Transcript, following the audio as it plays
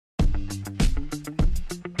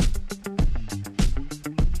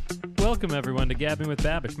Welcome, everyone, to Gabbing with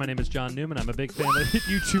Babish. My name is John Newman. I'm a big fan of the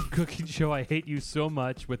YouTube cooking show I Hate You So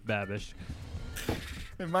Much with Babish.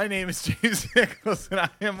 And my name is James Nichols, and I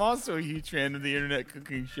am also a huge fan of the internet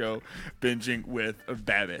cooking show Binging with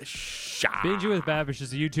Babish. Binging with Babish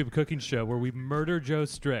is a YouTube cooking show where we murder Joe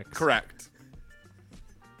Strix. Correct.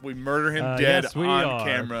 We murder him dead yes, we on are.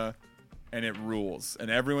 camera, and it rules.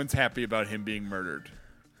 And everyone's happy about him being murdered.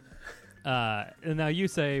 And now you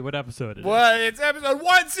say what episode it is. Well, it's episode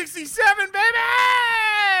 167,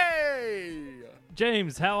 baby!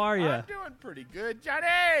 James, how are you? I'm doing pretty good.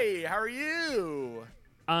 Johnny, how are you?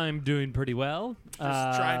 I'm doing pretty well.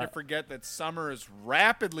 Just trying to forget that summer is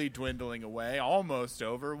rapidly dwindling away, almost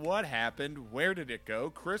over. What happened? Where did it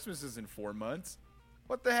go? Christmas is in 4 months.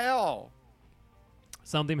 What the hell?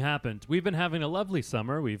 Something happened. We've been having a lovely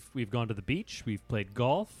summer. We've gone to the beach. We've played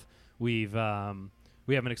golf.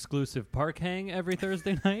 We have an exclusive park hang every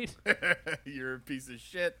Thursday night. You're a piece of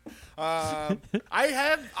shit. I've been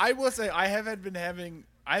having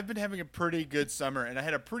a pretty good summer, and I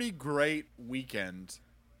had a pretty great weekend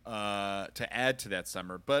to add to that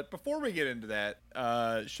summer. But before we get into that,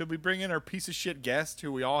 should we bring in our piece of shit guest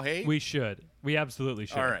who we all hate? We should. We absolutely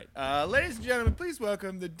should. All right. Ladies and gentlemen, please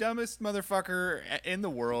welcome the dumbest motherfucker in the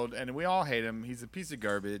world, and we all hate him. He's a piece of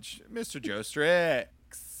garbage, Mr. Joe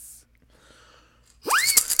Strix.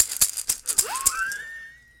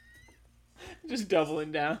 Just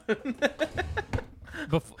doubling down.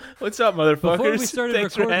 What's up, motherfuckers? Before we started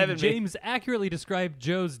Thanks for recording, having me. James accurately described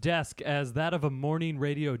Joe's desk as that of a morning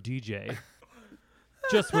radio DJ.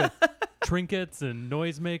 Just with trinkets and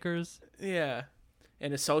noisemakers. Yeah.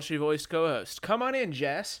 And a sultry voiced co-host. Come on in,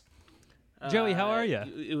 Jess. Joey, how are you?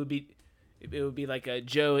 It would be like the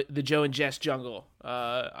Joe and Jess jungle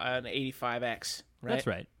on 85X, right? That's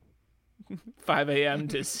right. 5 a.m.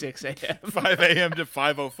 to 6 a.m. 5 a.m. to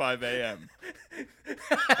 5:05 a.m.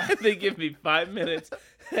 They give me 5 minutes,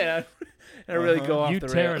 and I really go off You the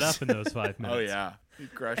tear rails. it up in those 5 minutes. Oh, yeah. He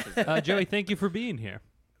crushes it. Joey, thank you for being here.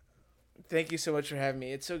 Thank you so much for having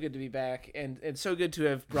me. It's so good to be back, and so good to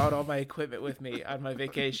have brought all my equipment with me on my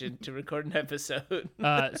vacation to record an episode.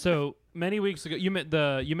 So many weeks ago, you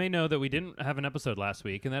may know that we didn't have an episode last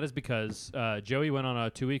week, and that is because Joey went on a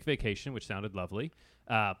 2-week vacation, which sounded lovely.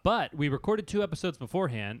 But we recorded 2 episodes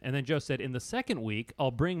beforehand, and then Joe said, in the second week, I'll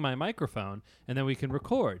bring my microphone, and then we can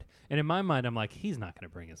record. And in my mind, I'm like, he's not going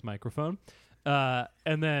to bring his microphone.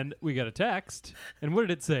 And then we got a text, and what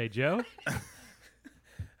did it say, Joe?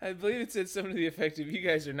 I believe it said something to the effect of, you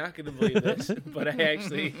guys are not going to believe this, but I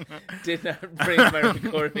actually did not bring my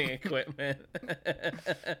recording equipment.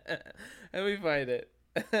 Let me find it.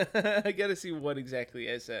 I got to see what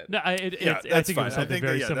exactly I said. No, I think it was something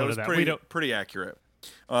very similar to that. Pretty accurate.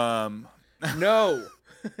 No.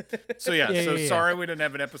 So Yeah. sorry we didn't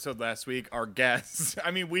have an episode last week. Our guests, I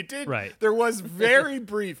mean, we did. Right. There was very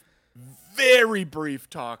brief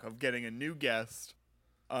talk of getting a new guest.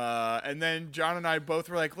 And then John and I both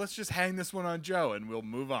were like, let's just hang this one on Joe and we'll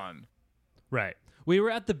move on. Right. We were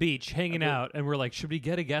at the beach hanging out, and we're like, should we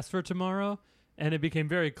get a guest for tomorrow? And it became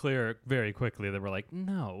very clear very quickly that we're like,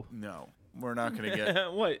 no. No, we're not going to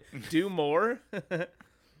get. What? Do more?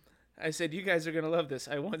 I said, you guys are going to love this.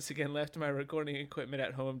 I once again left my recording equipment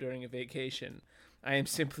at home during a vacation. I am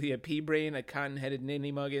simply a pea-brain, a cotton-headed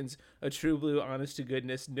ninny-muggins, a true blue,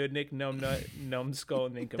 honest-to-goodness, nudnik, numbnut, numbskull,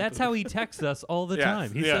 nincompoop. That's how he texts us all the Yes,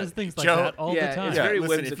 time. He yeah. says things like Joe- that all the Yeah, time. it's very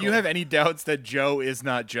listen, if whimsical. you have any doubts that Joe is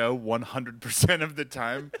not Joe 100% of the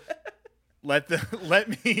time, let me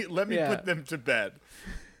Yeah. put them to bed.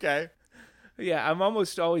 Okay? Yeah, I'm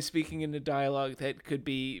almost always speaking in a dialogue that could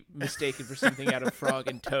be mistaken for something out of Frog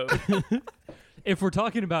and Toad. If we're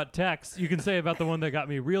talking about texts, you can say about the one that got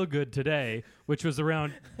me real good today, which was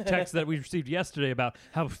around text that we received yesterday about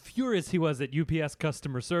how furious he was at UPS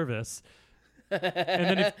customer service. And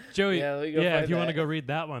then if Joey, Yeah, let me go find if you want to that. go read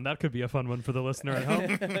that one, that could be a fun one for the listener at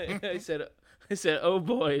home. I said, oh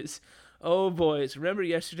boys, remember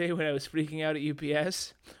yesterday when I was freaking out at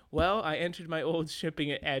UPS? Well, I entered my old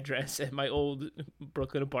shipping address at my old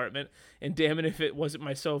Brooklyn apartment, and damn it if it wasn't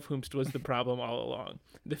myself whomst was the problem all along.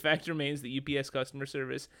 The fact remains that UPS customer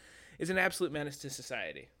service is an absolute menace to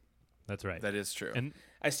society. That's right. That is true. And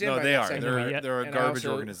I stand No, by they that are. sentiment. They're a And garbage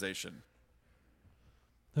also- organization.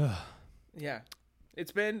 Yeah,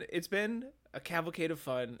 it's been a cavalcade of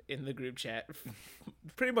fun in the group chat,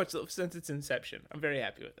 pretty much since its inception. I'm very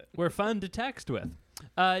happy with it. we're fun to text with.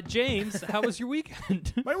 James, how was your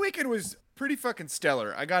weekend? My weekend was pretty fucking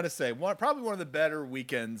stellar. I gotta say, probably one of the better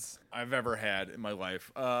weekends I've ever had in my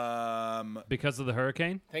life. Because of the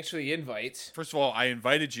hurricane? Thanks for the invites. First of all, I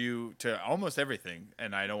invited you to almost everything,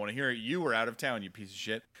 and I don't want to hear it. You were out of town, you piece of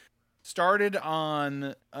shit. Started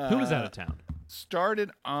on. Who was out of town?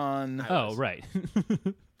 Started on. Oh, right.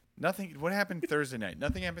 Nothing. What happened Thursday night?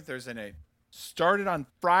 Nothing happened Thursday night. Started on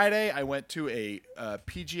Friday. I went to a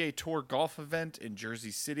PGA Tour golf event in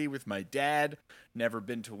Jersey City with my dad. Never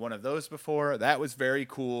been to one of those before. That was very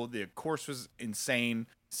cool. The course was insane.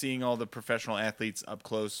 Seeing all the professional athletes up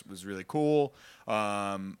close was really cool.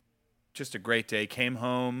 Just a great day. Came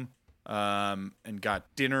home and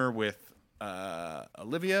got dinner with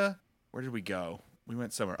Olivia. Where did we go? We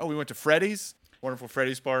went somewhere. Oh, we went to Freddy's. Wonderful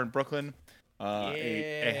Freddy's bar in Brooklyn.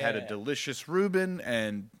 I had a delicious Reuben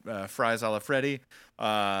and fries a la Freddy.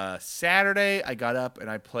 Saturday, I got up and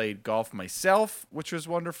I played golf myself, which was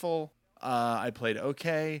wonderful. I played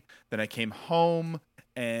okay. Then I came home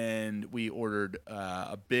and we ordered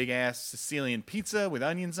a big ass Sicilian pizza with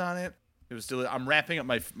onions on it. It was still. I'm wrapping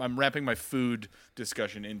my food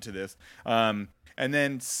discussion into this. And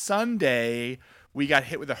then Sunday, we got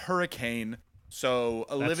hit with a hurricane. So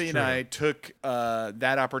Olivia and I took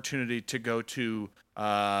that opportunity to go to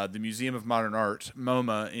the Museum of Modern Art,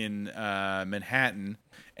 MoMA, in Manhattan.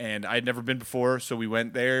 And I'd never been before, so we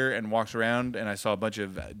went there and walked around, and I saw a bunch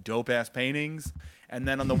of dope-ass paintings. And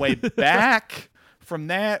then on the way back from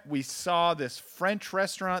that, we saw this French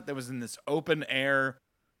restaurant that was in this open-air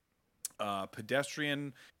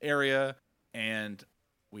pedestrian area. And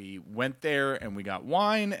we went there, and we got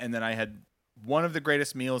wine, and then I had one of the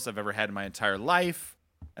greatest meals I've ever had in my entire life.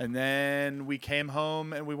 And then we came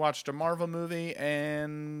home and we watched a Marvel movie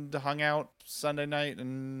and hung out Sunday night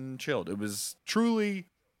and chilled. It was truly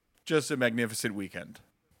just a magnificent weekend.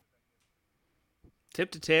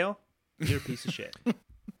 Tip to tail, you're a piece of shit.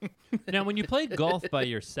 Now, when you played golf by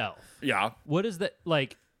yourself, Yeah. what is that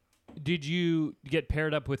like? Did you get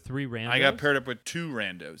paired up with 3 randos? I got paired up with 2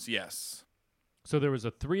 randos, yes. So there was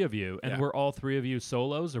 3 of you, and Yeah. were all 3 of you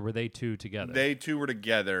solos, or were they 2 together? They 2 were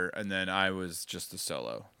together, and then I was just a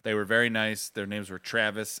solo. They were very nice. Their names were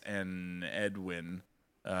Travis and Edwin.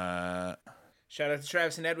 Shout out to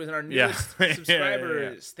Travis and Edwin, our Yeah. newest Yeah,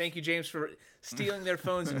 subscribers. Thank you, James, for stealing their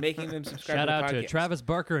phones and making them subscribe Shout to the out to podcast. Travis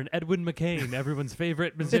Barker and Edwin McCain, everyone's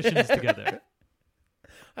favorite musicians together.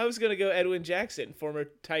 I was going to go Edwin Jackson, former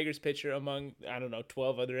Tigers pitcher among,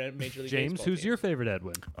 12 other Major League James, Baseball who's teams. your favorite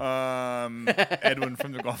Edwin? Edwin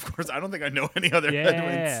from the golf course. I don't think I know any other Edwins.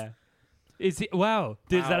 Yeah. Is he? Wow.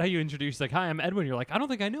 Is Wow. that how you introduce? Like, hi, I'm Edwin. You're like, I don't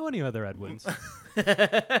think I know any other Edwins.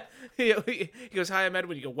 He goes, hi, I'm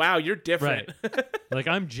Edwin. You go, wow, you're different. Right. Like,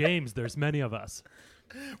 I'm James. There's many of us.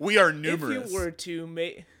 We are numerous.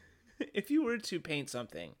 If you were to paint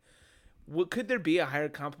something, could there be a higher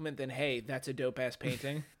compliment than, hey, that's a dope-ass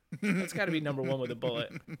painting? That's got to be number 1 with a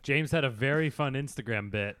bullet. James had a very fun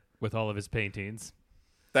Instagram bit with all of his paintings.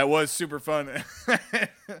 That was super fun.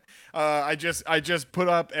 I just put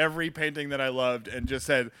up every painting that I loved and just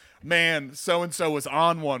said, "Man, so and so was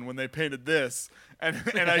on one when they painted this," and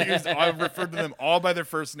I referred to them all by their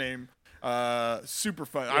first name. Super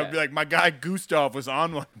fun. I would be like, "My guy Gustav was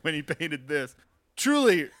on one when he painted this."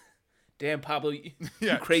 Truly, Damn, Pablo, you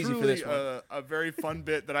yeah, crazy truly for this one. a very fun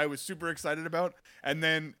bit that I was super excited about. And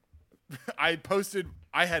then I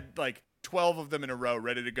had like 12 of them in a row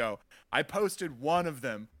ready to go. I posted one of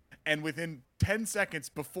them, and within 10 seconds,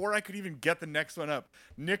 before I could even get the next one up,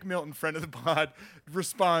 Nick Milton, friend of the pod,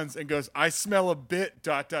 responds and goes, "I smell a bit, ...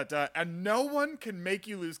 And no one can make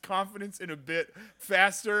you lose confidence in a bit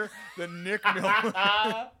faster than Nick Milton.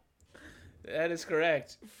 That is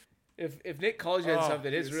correct. If Nick calls you on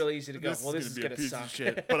something, it's really easy to go, well, this is gonna going be to a piece suck. of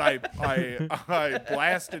shit. But I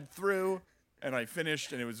blasted through, and I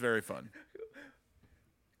finished, and it was very fun.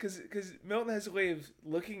 Because Milton has a way of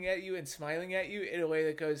looking at you and smiling at you in a way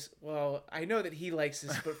that goes, well, I know that he likes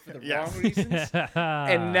this, but for the Yes. wrong reasons.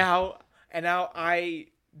 and now I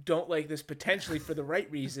don't like this potentially for the right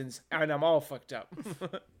reasons, and I'm all fucked up.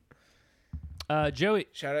 Joey.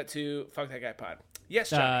 Shout out to Fuck That Guy Pod. Yes,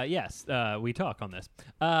 Johnny. Yes, we talk on this.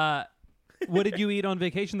 What did you eat on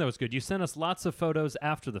vacation that was good? You sent us lots of photos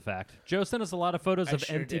after the fact. Joe sent us a lot of photos I of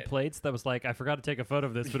sure empty did. plates that was like, I forgot to take a photo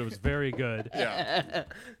of this, but it was very good. Yeah.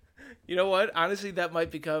 You know what? Honestly, that might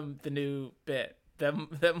become the new bit.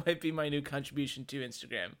 That might be my new contribution to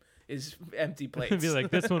Instagram is empty plates. Be like,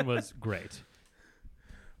 this one was great.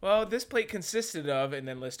 Well, this plate consisted of, and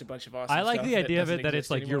then list a bunch of awesome I like stuff the idea of doesn't it that it's exist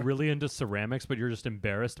like you're anymore. really into ceramics, but you're just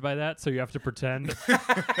embarrassed by that, so you have to pretend.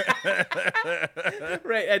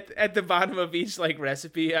 Right at the bottom of each like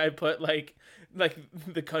recipe, I put like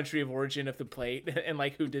the country of origin of the plate and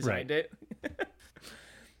like who designed it.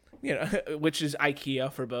 You know, which is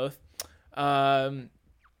IKEA for both.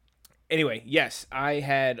 Anyway, yes, I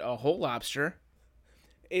had a whole lobster.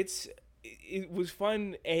 It's it was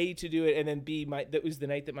fun to do it, and then B, that was the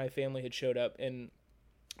night that my family had showed up,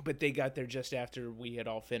 but they got there just after we had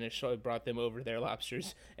all finished, so I brought them over their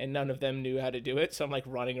lobsters, and none of them knew how to do it, so I'm like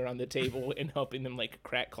running around the table and helping them like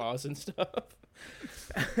crack claws and stuff.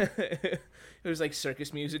 It was like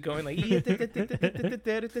circus music going like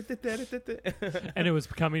And it was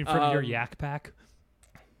coming from your yak pack.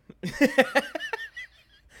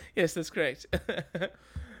 Yes, that's correct.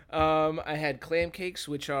 I had clam cakes,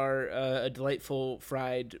 which are a delightful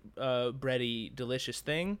fried bready delicious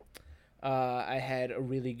thing. I had a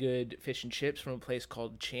really good fish and chips from a place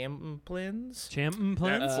called Champlin's. Champlins?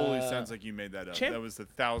 That fully sounds like you made that up. That was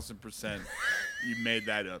 1,000% you made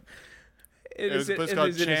that up. It was a place called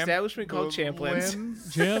an establishment called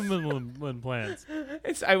Champlin's. Champlin plans.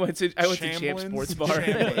 I went to Champ Sports Bar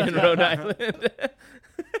Champlin. in Rhode Island.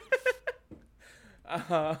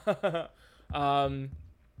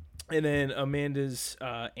 And then Amanda's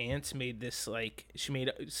aunt made this, like, she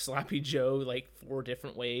made Sloppy Joe like 4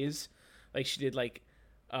 different ways. Like, she did like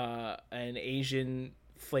an Asian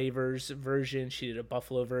flavors version, she did a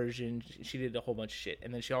buffalo version, she did a whole bunch of shit,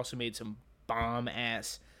 and then she also made some bomb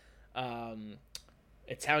ass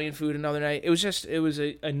Italian food another night. It was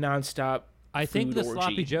a nonstop. I think the food Sloppy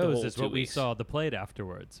orgy the Joe's whole is 2 what we weeks. saw the plate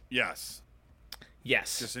afterwards. Yes.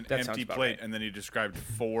 Yes, Just an that empty sounds about plate, right. and then he described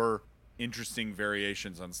 4 interesting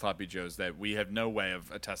variations on Sloppy Joes that we have no way of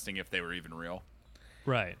attesting if they were even real.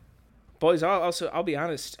 Right. Boys, I'll be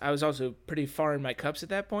honest, I was also pretty far in my cups at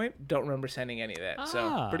that point. Don't remember sending any of that.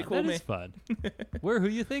 So pretty cool, that man. is fun. Who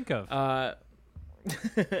you think of?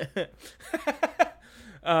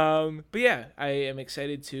 But yeah, I am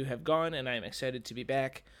excited to have gone, and I am excited to be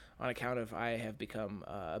back on account of I have become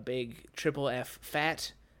a big triple F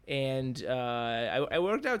fat, and I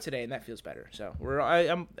worked out today, and that feels better. So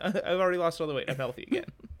I've already lost all the weight. I'm healthy again.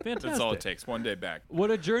 Fantastic. That's all it takes. One day back.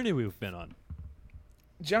 What a journey we've been on.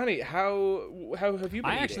 Johnny, how have you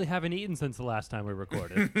been? I actually eating? haven't eaten since the last time we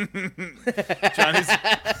recorded.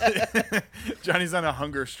 Johnny's on a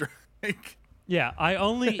hunger strike. Yeah, I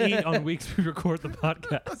only eat on weeks we record the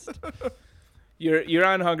podcast. You're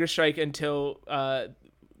on hunger strike until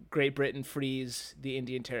Great Britain frees the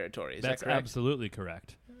Indian territory. Is That's that correct? absolutely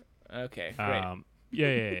correct. Okay, great.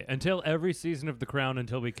 Yeah. Until every season of The Crown,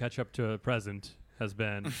 until we catch up to present, has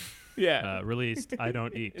been Yeah, released, I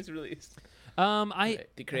don't eat. it's released.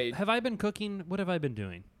 Decree. Have I been cooking? What have I been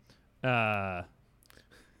doing?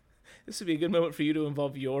 This would be a good moment for you to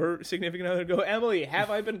involve your significant other. Go, Emily, have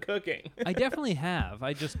I been cooking? I definitely have.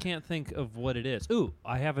 I just can't think of what it is. Ooh,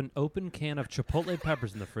 I have an open can of chipotle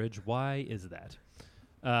peppers in the fridge. Why is that?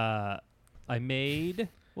 I made.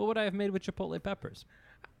 What would I have made with chipotle peppers?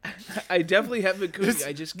 I definitely have been cooking.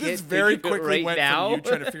 I just can't This very think of it quickly right went now. from you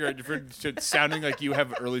trying to figure out different to sounding like you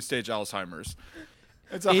have early stage Alzheimer's.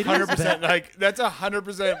 It's It is 100% like that's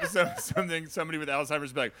 100% something somebody with Alzheimer's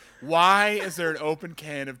would be like. Why is there an open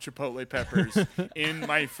can of chipotle peppers in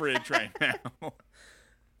my fridge right now?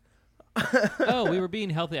 Oh, we were being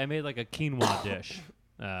healthy. I made like a quinoa dish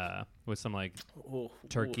with some like Ooh,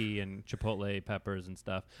 turkey and chipotle peppers and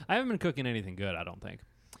stuff. I haven't been cooking anything good, I don't think.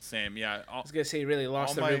 Same, yeah. I was gonna say you really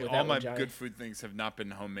lost the all room with that my one, Johnny. good food things have not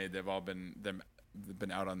been homemade. They've all been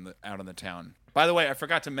out on the town. By the way, I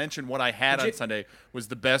forgot to mention what I had on Sunday was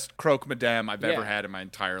the best croque madame I've ever had in my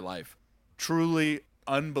entire life. Truly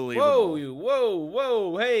unbelievable.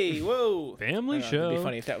 Whoa, hey, whoa. Family show. It'd be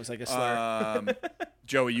funny if that was like a slur.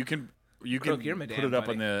 Joey, you can Croque your put madame, it up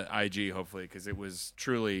buddy. on the IG hopefully because it was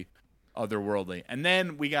truly otherworldly. And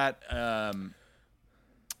then we got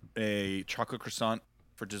a chocolate croissant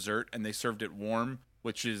for dessert, and they served it warm,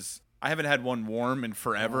 which is I haven't had one warm in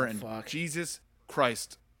forever, and fuck. Jesus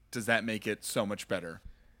Christ, does that make it so much better?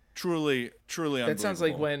 Truly unbelievable. That sounds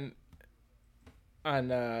like when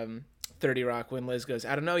on 30 Rock when Liz goes,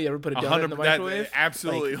 I don't know, you ever put a donut in the microwave? That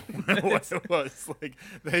absolutely what it was. Like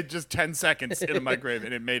they had just 10 seconds in a microwave,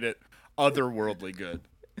 and it made it otherworldly good.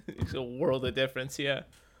 It's a world of difference, yeah.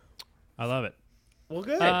 I love it. Well,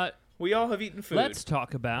 good. We all have eaten food. Let's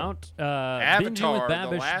talk about Binging Avatar, with The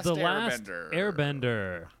Babish, The Last Airbender.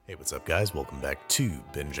 Airbender. Hey, what's up, guys? Welcome back to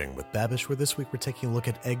Binging with Babish, where this week we're taking a look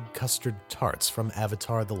at egg custard tarts from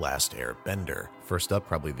Avatar The Last Airbender. First up,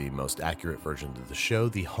 probably the most accurate version of the show,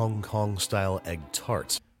 the Hong Kong-style egg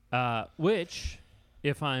tart. Which,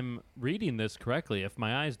 if I'm reading this correctly, if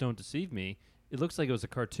my eyes don't deceive me, it looks like it was a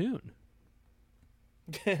cartoon.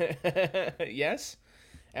 Yes.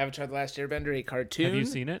 Avatar The Last Airbender, a cartoon. Have you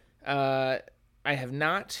seen it? I have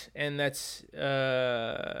not, and that's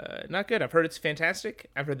not good. I've heard it's fantastic.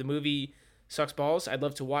 I've heard the movie sucks balls. I'd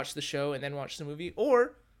love to watch the show and then watch the movie,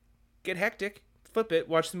 or get hectic, flip it,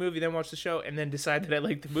 watch the movie, then watch the show, and then decide that I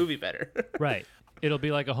like the movie better. Right. It'll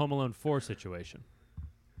be like a Home Alone 4 situation.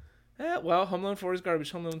 Well, Home Alone 4 is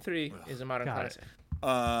garbage. Home Alone 3 is a modern Got it.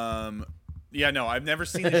 classic. Yeah, no, I've never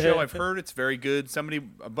seen the show. I've heard it's very good.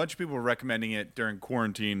 A bunch of people were recommending it during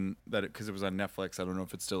quarantine because it was on Netflix. I don't know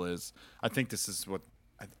if it still is. I think this is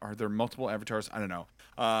are there multiple avatars? I don't know.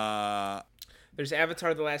 There's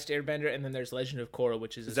Avatar: The Last Airbender, and then there's Legend of Korra,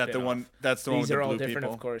 which is Is that the one? That's the one with These the are all blue different,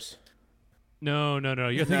 people. of course. No.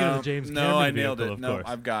 You're thinking of the James Cameron No, I vehicle, nailed it. of No, course.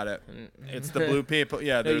 I've got it. It's the blue people.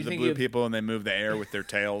 Yeah, they're you're the thinking blue of- people, and they move the air with their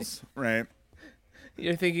tails, right?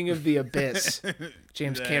 You're thinking of The Abyss.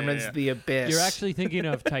 James Yeah, Cameron's yeah. The Abyss. You're actually thinking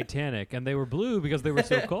of Titanic, and they were blue because they were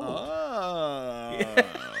so cold. Oh.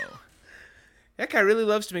 That guy really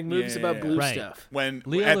loves to make movies about Yeah. blue Right. stuff. When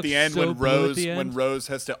Leo at looks the end, so when blue at Rose the end. when Rose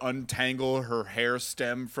has to untangle her hair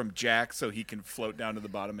stem from Jack so he can float down to the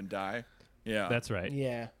bottom and die. Yeah, That's right.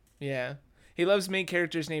 Yeah. He loves main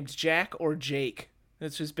characters named Jack or Jake.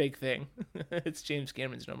 That's his big thing. It's James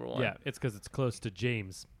Cameron's number one. Yeah, it's because it's close to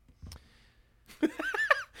James.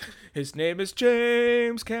 His name is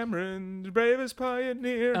James Cameron, the bravest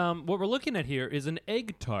pioneer. What we're looking at here is an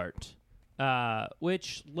egg tart,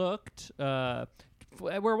 which looked.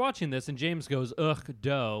 We're watching this, and James goes, "Ugh,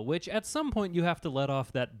 dough." Which at some point you have to let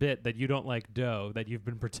off that bit that you don't like dough that you've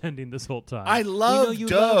been pretending this whole time. I We know love you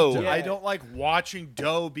dough. love dough. I Yeah. don't like watching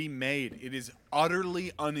dough be made. It is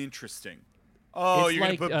utterly uninteresting. Oh, It's you're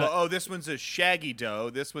like, gonna put. This one's a shaggy dough.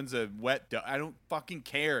 This one's a wet dough. I don't fucking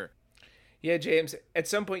care. Yeah, James, at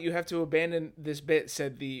some point you have to abandon this bit,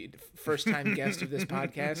 said the first-time guest of this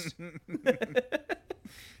podcast.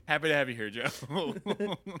 Happy to have you here, Joe.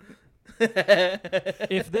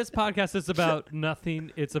 If this podcast is about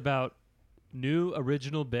nothing, it's about new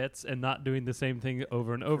original bits and not doing the same thing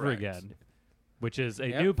over and over Correct. again, which is a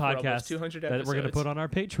Yep, new for almost podcast 200 that we're going to episodes. put on our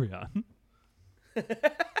Patreon.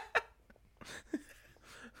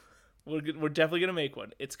 We're definitely going to make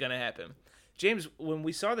one. It's going to happen. James, when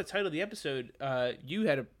we saw the title of the episode, you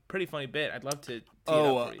had a pretty funny bit. I'd love to tee it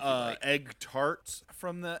up for you if you'd like. Egg tarts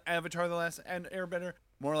from the Avatar: The Last Airbender.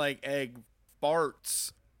 More like egg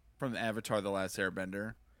farts from the Avatar: The Last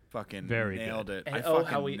Airbender. Fucking Very nailed good. it. And I oh, fucking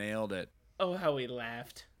how we- nailed it. Oh, how we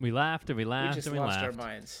laughed. We laughed and we We laughed just and we lost our laughed.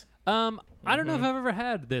 minds. I don't know if I've ever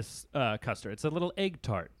had this custard. It's a little egg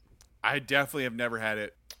tart. I definitely have never had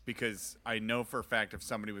it because I know for a fact if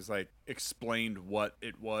somebody was like explained what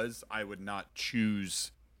it was, I would not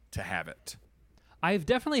choose to have it. I've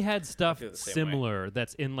definitely had stuff feel the same similar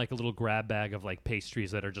that's in like a little grab bag of like pastries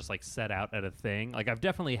that are just like set out at a thing. Like I've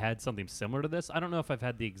definitely had something similar to this. I don't know if I've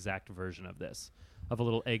had the exact version of this, of a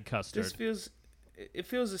little egg custard. It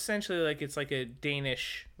feels essentially like it's like a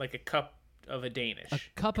Danish, like a cup of a Danish. A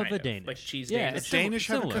cup of kind a Danish. Like cheese Yeah, Danish. it's Danish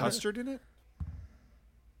have similar. custard in it?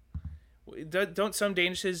 Don't some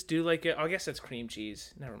Danishes do like a, I guess that's cream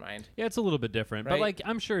cheese. Never mind. Yeah, it's a little bit different, but Right? like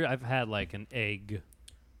I'm sure I've had like an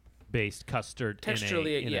egg-based custard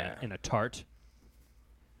Texturally, yeah. in a tart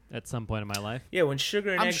at some point in my life. Yeah, when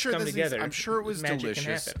sugar and I'm eggs sure come this together, I'm sure it was magic can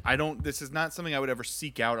delicious. happen. This is not something I would ever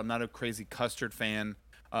seek out. I'm not a crazy custard fan.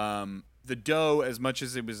 The dough, as much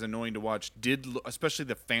as it was annoying to watch, especially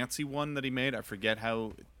the fancy one that he made. I forget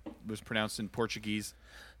how it was pronounced in Portuguese.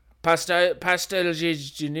 Pastel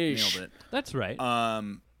de Nailed Danish. it. That's right.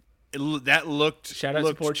 That looked Shout out to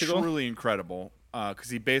looked Portugal. truly incredible.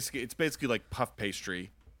 Because it's basically like puff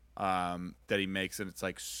pastry that he makes, and it's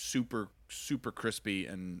like super crispy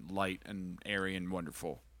and light and airy and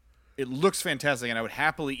wonderful. It looks fantastic, and I would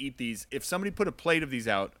happily eat these if somebody put a plate of these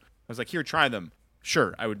out. I was like, here, try them.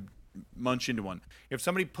 Sure, I would munch into one. If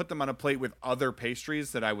somebody put them on a plate with other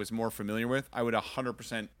pastries that I was more familiar with, I would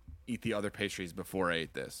 100% eat the other pastries before I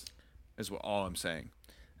ate this. Is all I'm saying.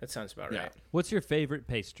 That sounds about Yeah. right. What's your favorite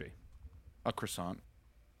pastry? A croissant.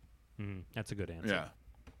 That's a good answer. Yeah.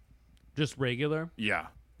 Just regular? Yeah.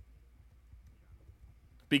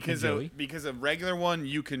 Because And Joey? because a regular one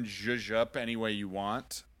you can zhuzh up any way you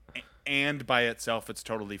want, and by itself it's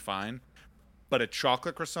totally fine. But a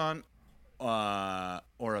chocolate croissant,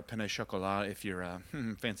 or a pain au chocolat if you're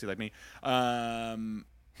fancy like me,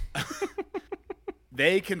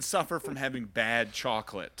 they can suffer from having bad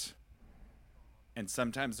chocolate. And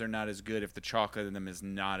sometimes they're not as good if the chocolate in them is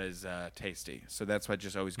not as tasty. So that's why I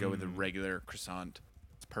just always go with the regular croissant.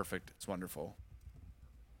 It's perfect. It's wonderful.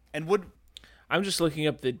 And I'm just looking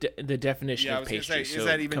up the definition I of was gonna pastry. say, so is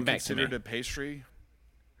that even come back to me. considered a pastry?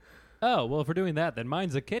 Oh, well, if we're doing that, then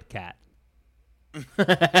mine's a Kit Kat.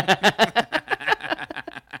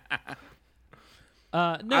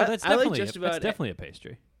 No, I that's like definitely just about that's definitely a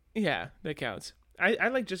pastry. Yeah, that counts. I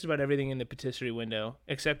like just about everything in the patisserie window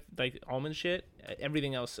except like almond shit.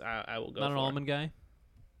 Everything else I will go Not for. an almond guy.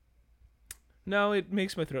 No, it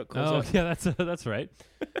makes my throat close Oh up. yeah, that's right.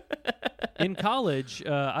 In college,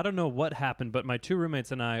 I don't know what happened, but my two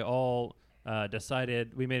roommates and I all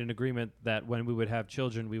decided, we made an agreement that when we would have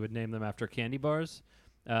children, we would name them after candy bars.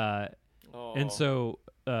 And so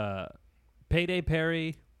Payday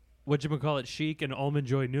Perry, whatchamacallit Chic, and Almond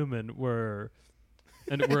Joy Newman were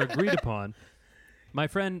agreed upon. My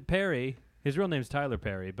friend Perry, his real name's Tyler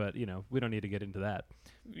Perry, but we don't need to get into that.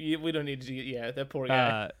 We don't need to. Yeah, that poor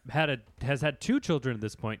guy. Has had two children at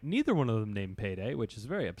this point. Neither one of them named Payday, which is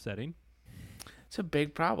very upsetting. It's a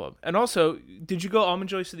big problem. And also, did you go Almond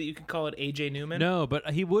Joy so that you could call it AJ Newman? No, but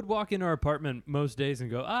he would walk into our apartment most days and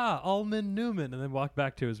go, Almond Newman, and then walk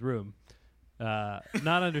back to his room. Not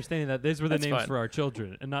understanding that these were the That's names fine. for our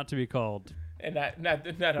children and not to be called. And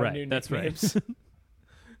not our Right, new that's nicknames.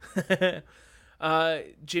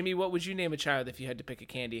 Jimmy, what would you name a child if you had to pick a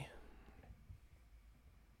candy?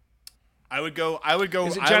 I would go.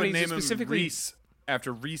 Is it, I Johnny, would is it name him specifically- Reese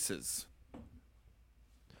after Reese's.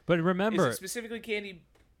 But Is remember, it specifically candy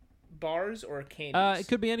bars or candies? it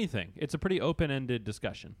could be anything. It's a pretty open-ended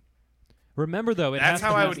discussion. Remember, though, That's has how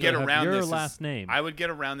to I have would to get have around your this. last name. I would get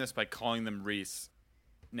around this by calling them Reese,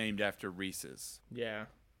 named after Reese's. Yeah.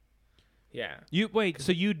 Yeah. You wait,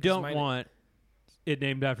 so you don't mine- want it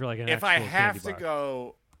named after like an If actual I candy have to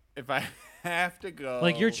bar. go,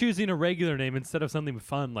 Like you're choosing a regular name instead of something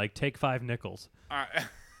fun like Take 5 Nickels.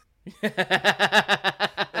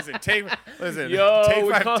 Listen, take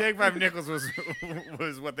Yo, take five nickels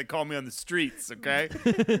was what they call me on the streets. Okay,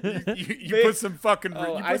 you put some fucking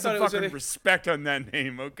Oh, you I put thought some it was fucking what they- respect on that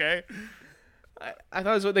name. Okay. I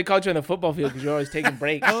thought it was what they called you on the football field because you're always taking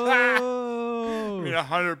breaks. Oh, I mean,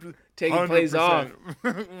 100 Taking plays off.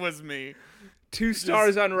 was me. 2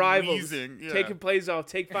 stars on Rivals. wheezing, yeah. Taking plays off.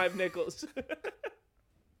 Take 5 nickels.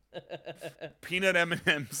 Peanut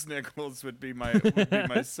M&M's nickels would be my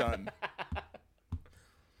son.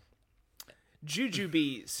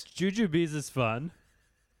 Jujubes. Jujubes is fun.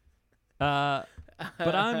 But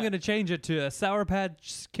I'm gonna change it to a Sour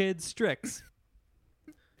Patch Kids Strix.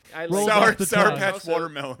 I Roll like off the Sour tongue. Patch Also-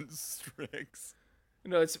 watermelon Strix.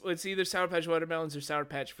 No, it's either Sour Patch Watermelons or Sour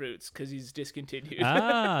Patch Fruits because he's discontinued.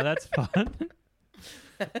 That's fun.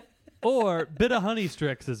 Or Bit of Honey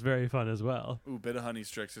Strix is very fun as well. Ooh, bit of honey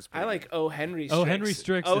Strix is pretty I like O. Henry Strix. O. Henry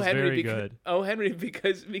Strix is very good. O. Henry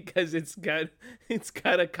because it's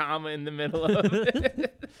got a comma in the middle of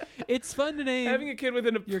it. It's fun to name Having a kid with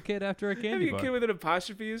an your kid after a candy having a bar. kid with an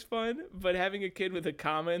apostrophe is fun, but having a kid with a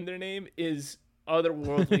comma in their name is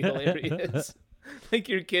otherworldly hilarious. Like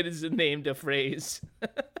your kid is named a phrase.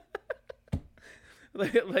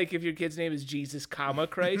 like if your kid's name is Jesus, comma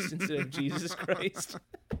Christ instead of Jesus Christ.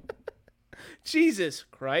 Jesus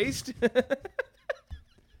Christ.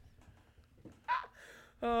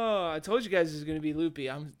 Oh, I told you guys this is going to be loopy.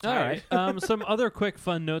 I'm All tired. right. Some other quick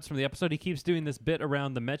fun notes from the episode. He keeps doing this bit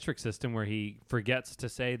around the metric system where he forgets to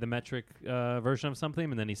say the metric version of something,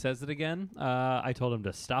 and then he says it again. I told him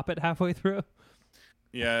to stop it halfway through.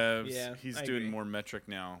 Yeah, Yeah, he's I doing agree. more metric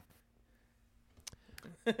now.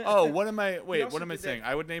 Oh, what am I? Wait, also what am I did that- saying?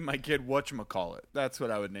 I would name my kid whatchamacallit. That's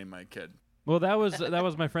what I would name my kid. Well, that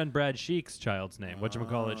was my friend Brad Sheik's child's name.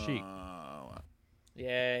 Whatchamacallit Sheik.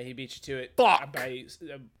 Yeah, he beat you to it. Fuck. By,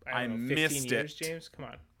 I don't know, 15 missed years, it. James. Come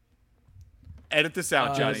on. Edit this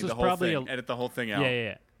out, Johnny. this was The whole probably thing. Edit the whole thing Yeah, out.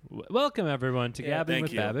 yeah. Welcome everyone to Gabbing thank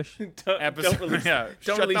with you. Babish. Episode. Don't release, Yeah,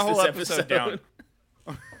 don't shut release the whole this episode down.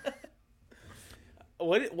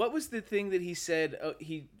 What was the thing that he said?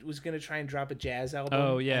 He was going to try and drop a jazz album.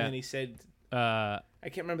 Oh, yeah. And then he said, Uh, I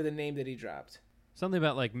can't remember the name that he dropped. something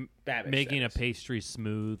about like Babish, making that a is. pastry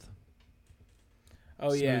smooth. Oh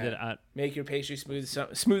Smooth yeah, it out. make your pastry smooth.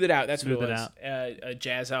 Smooth it out. That's Smooth what it it was. A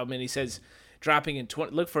jazz album, and he says dropping in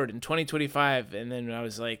look for it in 2025. And then I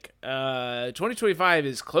was like, 2025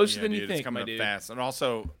 is closer Yeah, than dude, you it's think, coming my up dude. fast, and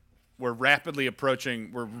also we're rapidly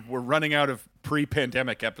approaching. We're running out of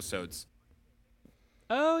pre-pandemic episodes.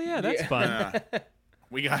 Oh yeah, that's Yeah. fun.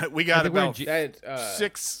 We got think we're in about That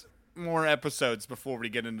 6 more episodes before we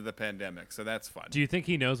get into the pandemic, so that's fun. Do you think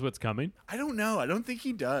he knows what's coming? I don't know. I don't think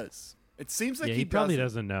he does. It seems like Yeah, he probably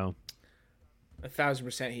doesn't. doesn't know.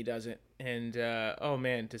 1,000% he doesn't. And oh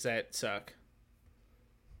man, does that suck?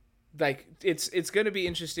 Like it's going to be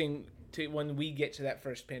interesting to when we get to that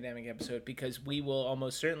first pandemic episode because we will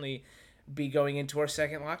almost certainly be going into our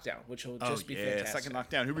second lockdown, which will Oh just be yeah, fantastic. second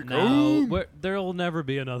lockdown. Here we No, go. there'll never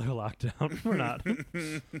be another lockdown. We're not.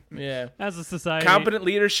 Yeah. As a society, Competent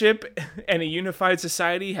leadership and a unified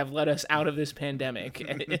society have led us out of this pandemic,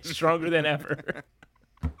 and it's stronger than ever.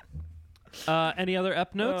 Any other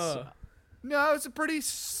ep notes? No, it's a pretty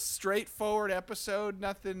straightforward episode.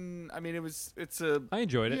 Nothing. I mean, it's a. I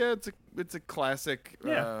enjoyed it. Yeah, it's a classic.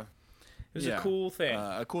 Yeah. It was a cool thing.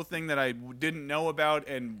 A cool thing that I didn't know about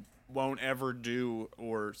and won't ever do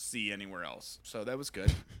or see anywhere else. So that was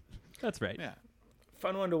good. That's right. Yeah.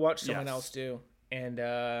 Fun one to watch someone Yes. else do. And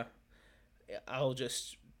I'll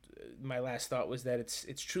just my last thought was that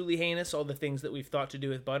it's truly heinous, all the things that we've thought to do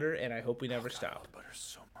with butter, and I hope we never stop. Butter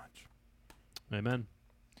so much. Amen.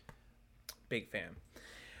 Big fan.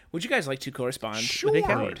 Would you guys like to correspond Sure. with a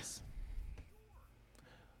coward? Please.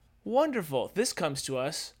 Wonderful. This comes to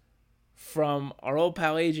us from our old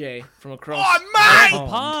pal AJ from across Oh, mate! the pond.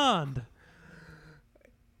 Pond.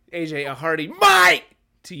 AJ, a hearty mate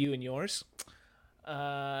to you and yours.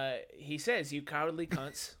 He says, "You cowardly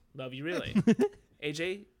cunts, love you really."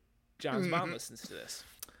 AJ, John's mom listens to this.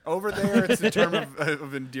 Over there, it's a term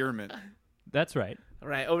of endearment. That's right. All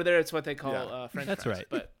right, over there, it's what they call Yeah. French That's fries.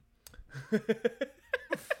 right.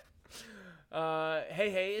 But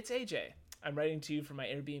hey, it's AJ. I'm writing to you from my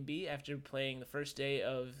Airbnb after playing the first day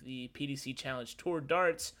of the PDC Challenge Tour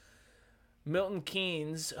Darts. Milton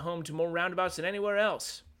Keynes, home to more roundabouts than anywhere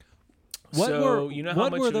else. What So, were you know how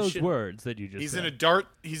what much were of a those shit- words that you just He's said?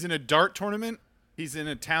 in a dart tournament. He's in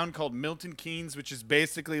a town called Milton Keynes, which is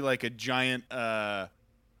basically like a giant but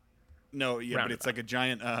it's like a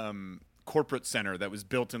giant corporate center that was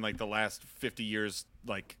built in like the last 50 years,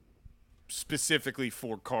 like specifically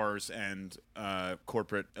for cars and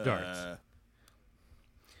corporate Darts.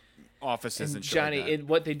 offices And and shit Johnny, like that.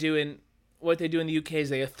 what they do in the UK is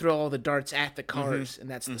they throw all the darts at the cars, and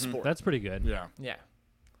that's the sport. That's pretty good. Yeah. Yeah.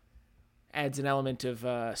 Adds an element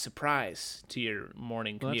of surprise to your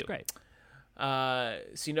morning Well, commute. that's great.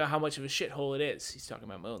 So you know how much of a shithole it is. He's talking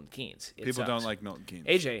about Milton Keynes. It People sucks. don't like Milton Keynes.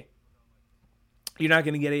 AJ, you're not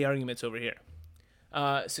going to get any arguments over here.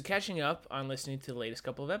 So catching up on listening to the latest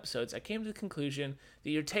couple of episodes, I came to the conclusion that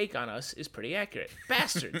your take on us is pretty accurate.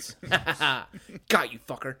 Bastards. Got you,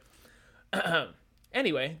 fucker.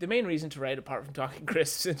 Anyway, the main reason to write, apart from talking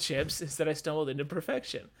crisps and chips, is that I stumbled into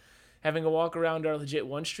perfection. Having a walk around our legit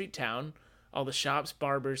one-street town, all the shops,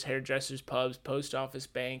 barbers, hairdressers, pubs, post office,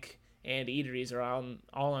 bank, and eateries are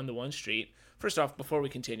all on the one street. First off, before we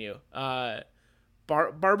continue,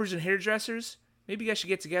 barbers and hairdressers, maybe you guys should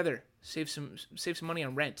get together, save some money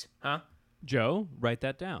on rent, huh? Joe, write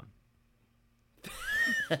that down.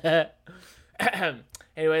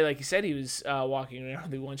 Anyway, like he said, he was walking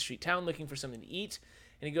around the one street town looking for something to eat,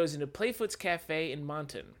 and he goes into Playfoot's Cafe in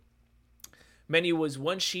Monton. Menu was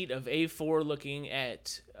one sheet of A4 looking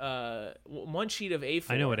at one sheet of A4.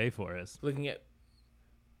 I know what A4 is. Looking at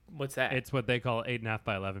what's that? It's what they call 8.5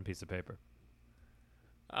 by 11 piece of paper.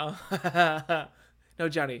 No,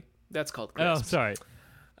 Johnny, that's called Oh, crisps. sorry.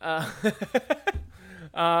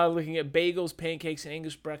 Looking at bagels, pancakes, and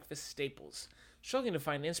English breakfast staples. Struggling to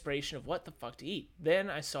find inspiration of what the fuck to eat. Then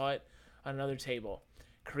I saw it on another table.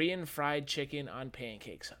 Korean fried chicken on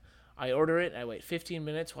pancakes. I order it, I wait 15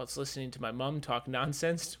 minutes whilst listening to my mom talk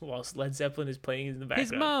nonsense whilst Led Zeppelin is playing in the background.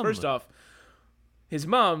 His mom. First off, his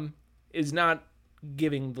mom is not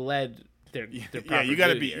giving the lead their proper you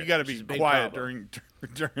gotta due be here, you gotta which be is a big quiet problem.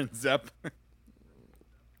 during Zepp.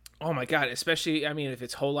 Oh my god, especially, I mean, if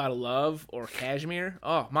it's Whole Lotta Love or Cashmere.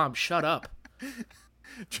 Oh, Mom, shut up.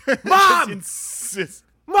 Mom!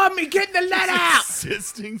 Mommy, get the lead out!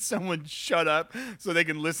 Insisting someone shut up so they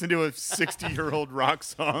can listen to a 60-year-old rock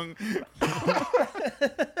song.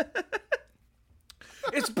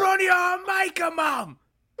 It's Brony on Micah, Mom!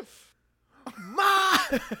 Mom!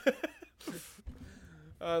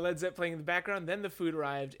 Led Zepp playing in the background. Then the food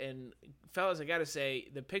arrived, and fellas, I gotta say,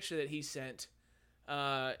 the picture that he sent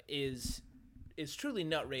is truly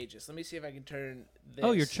nutrageous. Let me see if I can turn this.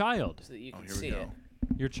 Oh, your child. so that you can Here we see go. it.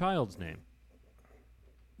 Your child's name.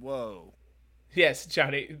 Whoa. Yes,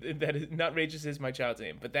 Johnny, that is nutrageous is my child's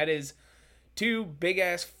name, but that is two big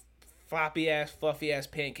ass, floppy ass, fluffy ass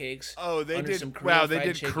pancakes. Oh, they under did. some Korean Wow, they fried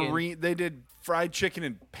did chicken. They did fried chicken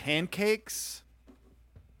and pancakes.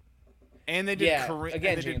 And they did Yeah, Korean.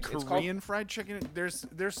 again, They did James, it's Korean fried chicken. There's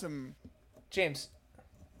some. James,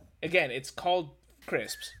 again, it's called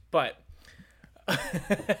crisps, but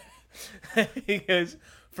he goes,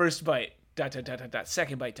 first bite, ...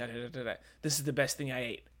 second bite, ... This is the best thing I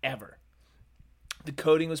ate ever. The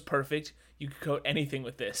coating was perfect. You could coat anything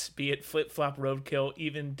with this, be it flip-flop roadkill,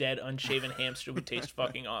 even dead unshaven hamster would taste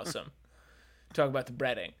fucking awesome. Talk about the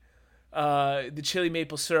breading. The chili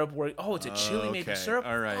maple syrup worked. Oh, it's a chili maple syrup?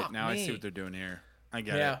 All right, Fuck now I me. see what they're doing here. I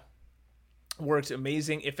get Yeah. it. Works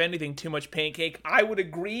amazing. If anything, too much pancake. I would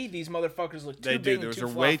agree. These motherfuckers look too They big do. and Those too are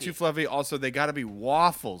way fluffy. too fluffy. Also, they gotta be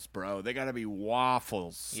waffles, bro. They gotta be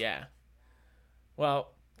waffles. Yeah.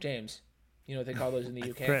 Well, James, you know what they call those in the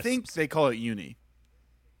UK? I think they call it uni.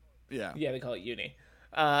 Yeah. Yeah, they call it uni.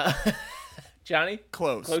 Johnny?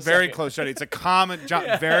 Close. Close Very second. close, Johnny. It's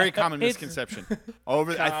a very common misconception.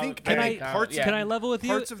 I think parts. yeah. Can I level with you?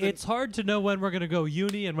 Parts of the- It's hard to know when we're going to go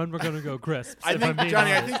uni and when we're going to go crisps. I if think, I'm being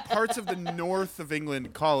Johnny, I honest. think parts of the north of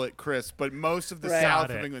England call it crisp, but most of the Right. south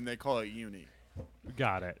Got of it. England, they call it uni.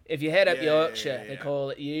 Got it. If you head up Yeah, Yorkshire, yeah, they yeah.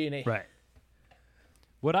 call it uni. Right.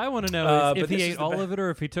 What I want to know But is if he this is ate the all be- of it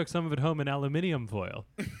or if he took some of it home in aluminium foil.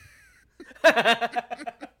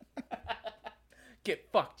 Get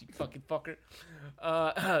fucked, you fucking fucker.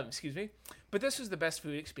 Excuse me. But this was the best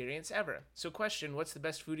food experience ever. So, question: what's the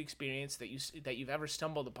best food experience that you've ever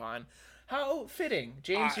stumbled upon? How fitting,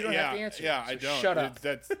 James. You don't have to answer. Yeah, so I don't. Shut up.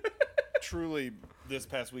 That's truly, this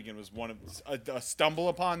past weekend was one of a stumble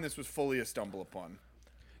upon. This was fully a stumble upon.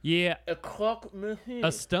 Yeah, A croque monsieur.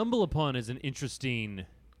 a stumble upon is an interesting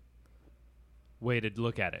way to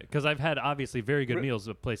look at it because I've had obviously very good meals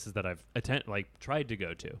at places that I've tried to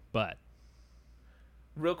go to, but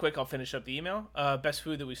Real quick, I'll finish up the email. Best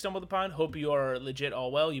food that we stumbled upon. Hope you are legit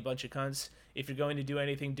all well, you bunch of cunts. If you're going to do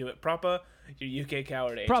anything, do it proper. Your UK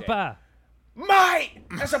coward, AJ. proper. Mate,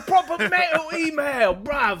 that's a proper metal email,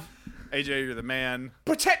 bruv. AJ, you're the man.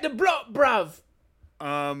 Protect the block, bruv.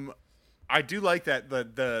 I do like that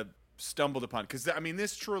the stumbled upon because I mean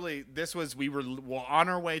this was we were on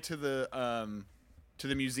our way to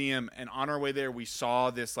the museum, and on our way there we saw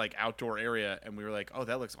this like outdoor area, and we were like, oh,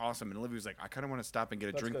 that looks awesome. And Olivia was like, I kind of want to stop and get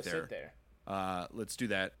a Let's drink go there. sit there. Let's do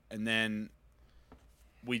that. And then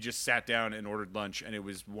we just sat down and ordered lunch, and it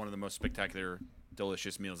was one of the most spectacular,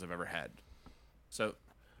 delicious meals I've ever had. So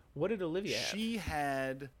What did Olivia have? she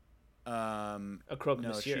had A croque no,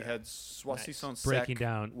 monsieur. she had saucisson sec Breaking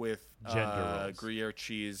down with gender roles. Gruyere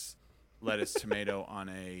cheese, lettuce, tomato on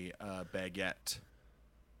a baguette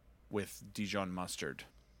with Dijon mustard.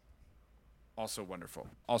 Also wonderful.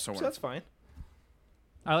 Also So that's wonderful.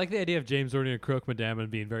 fine. I like the idea of James ordering a croque madame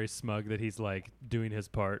and being very smug that he's like doing his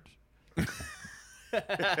part. He's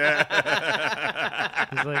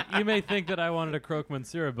like, you may think that I wanted a croque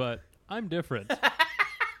monsieur, but I'm different.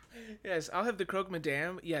 Yes, I'll have the croque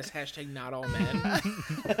madame. Yes, hashtag not all men.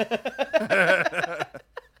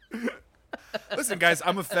 Listen, guys,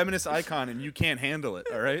 I'm a feminist icon, and you can't handle it.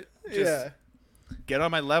 All right, just get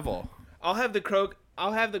on my level. I'll have the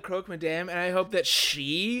croque madame, and I hope that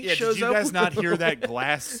she Yeah, shows did you up. guys not hear that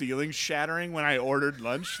glass ceiling shattering when I ordered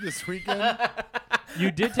lunch this weekend?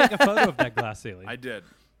 You did take a photo of that glass ceiling. I did.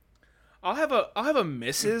 I'll have a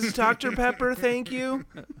Mrs. Dr. Pepper, thank you.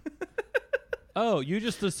 Oh, you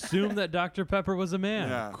just assumed that Dr. Pepper was a man.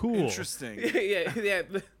 Yeah, Cool. Interesting.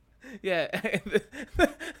 Yeah.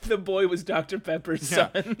 The boy was Dr. Pepper's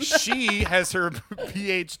son. She has her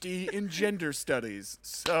PhD in gender studies.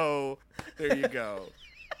 So there you go.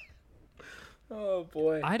 Oh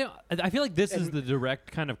boy. I feel like this is the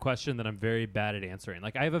direct kind of question that I'm very bad at answering.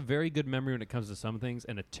 Like I have a very good memory when it comes to some things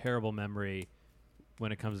and a terrible memory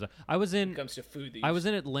when it comes to When it comes to food, I was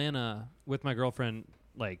in Atlanta with my girlfriend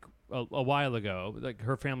like a while ago. Like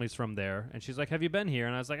her family's from there, and she's like, "Have you been here?"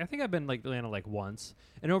 And I was like, "I think I've been like Atlanta like once."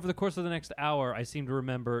 And over the course of the next hour, I seem to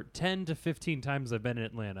remember 10 to 15 times I've been in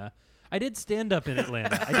Atlanta. I did stand up in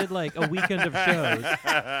Atlanta. I did like a weekend of shows,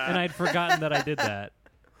 and I'd forgotten that I did that.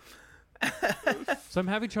 So I'm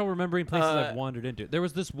having trouble remembering places I've wandered into. There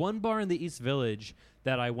was this one bar in the East Village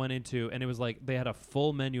that I went into, and it was like they had a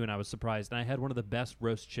full menu, and I was surprised. And I had one of the best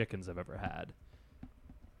roast chickens I've ever had.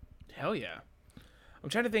 Hell yeah. I'm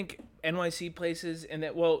trying to think NYC places, and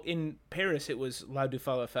that in Paris it was La du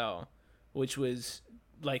Falafel, which was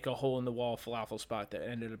like a hole in the wall falafel spot that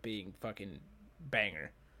ended up being fucking banger.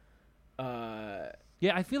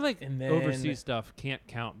 Yeah, I feel like And then- overseas stuff can't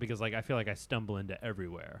count because like I feel like I stumble into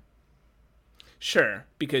everywhere. Sure,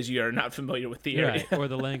 because you are not familiar with the area. Right. Or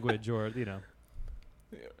the language or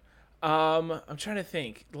I'm trying to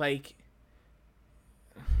think. Like,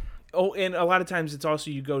 and a lot of times it's also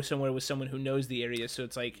you go somewhere with someone who knows the area. So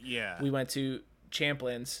it's like, Yeah. we went to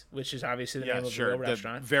Champlin's, which is obviously the Yeah, name of sure. a real The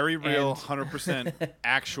restaurant. very real, And- 100%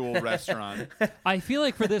 actual restaurant. I feel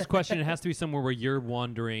like for this question it has to be somewhere where you're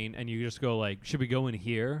wandering and you just go like, should we go in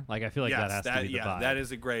here? Like I feel like that has to be the vibe. that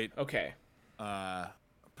is a great Okay.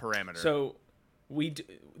 parameter. So we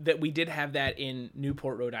did have that in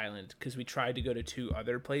Newport, Rhode Island, because we tried to go to two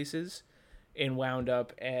other places and wound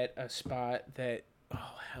up at a spot that,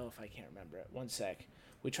 oh hell if I can't remember it. One sec.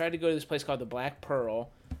 We tried to go to this place called the Black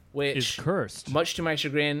Pearl, which Is cursed. much to my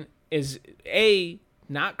chagrin is A,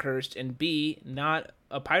 not cursed, and B, not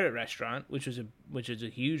a pirate restaurant, which is a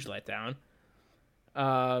huge letdown.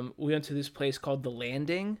 We went to this place called The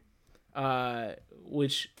Landing,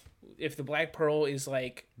 which if the Black Pearl is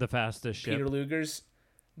like The fastest ship. Peter Luger's,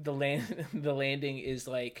 the landing is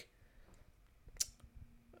like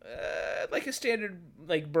a standard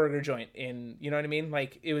like burger joint in, you know what I mean?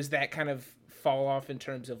 Like it was that kind of fall off in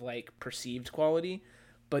terms of like perceived quality,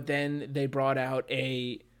 but then they brought out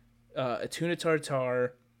a tuna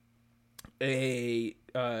tartare, a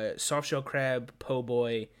soft shell crab po'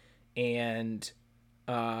 boy, and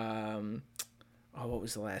what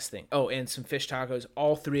was the last thing? Oh, and some fish tacos,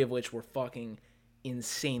 all three of which were fucking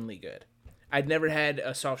insanely good. I'd never had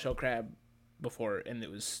a soft shell crab before, and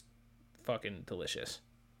it was fucking delicious.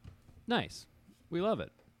 Nice. We love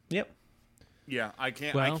it. Yep. Yeah, I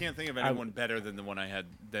can't think of anyone better than the one I had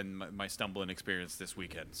than my stumbling experience this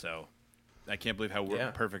weekend. So I can't believe how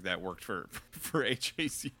perfect that worked for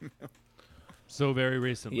AJ's email. So very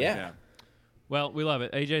recently. Yeah. Well, we love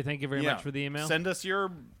it. AJ, thank you very much for the email. Send us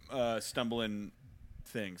your stumbling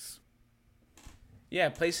things. Yeah,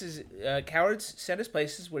 places, cowards, send us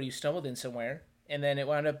places where you stumbled in somewhere, and then it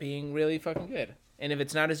wound up being really fucking good. And if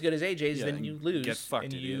it's not as good as AJ's, then you lose. Get fucked,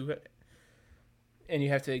 idiot. And you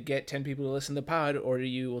have to get 10 people to listen to the pod, or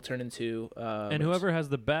you will turn into... and whoever has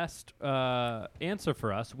the best answer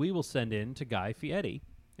for us, we will send in to Guy Fieri,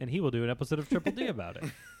 and he will do an episode of Triple D about it.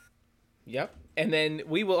 Yep. And then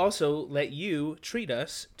we will also let you treat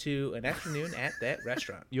us to an afternoon at that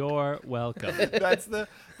restaurant. You're welcome. That's the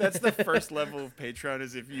first level of Patreon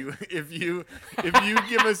is if you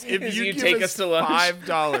give us take us to lunch.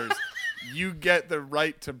 $5, you get the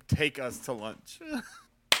right to take us to lunch.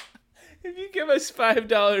 If you give us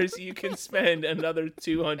 $5, you can spend another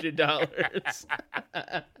 $200.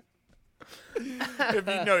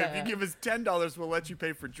 If you give us $10, we'll let you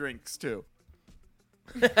pay for drinks too.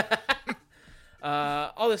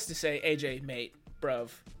 All this to say, AJ, mate,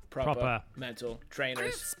 bruv, proper. Mental,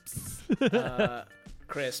 trainers,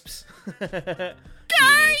 crisps.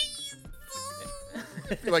 Guys!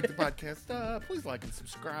 If you like the podcast, please like and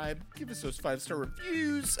subscribe. Give us those 5-star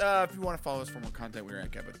reviews. If you want to follow us for more content, we're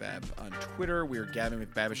at Gab with Bab on Twitter. We're Gabbing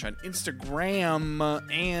with Babish on Instagram.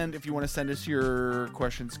 And if you want to send us your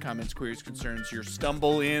questions, comments, queries, concerns, your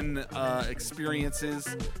stumble-in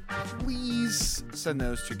experiences, please send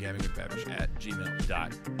those to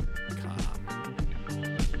gabbingwithbabish@gmail.com.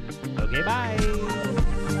 Okay, bye.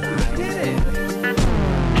 I did it.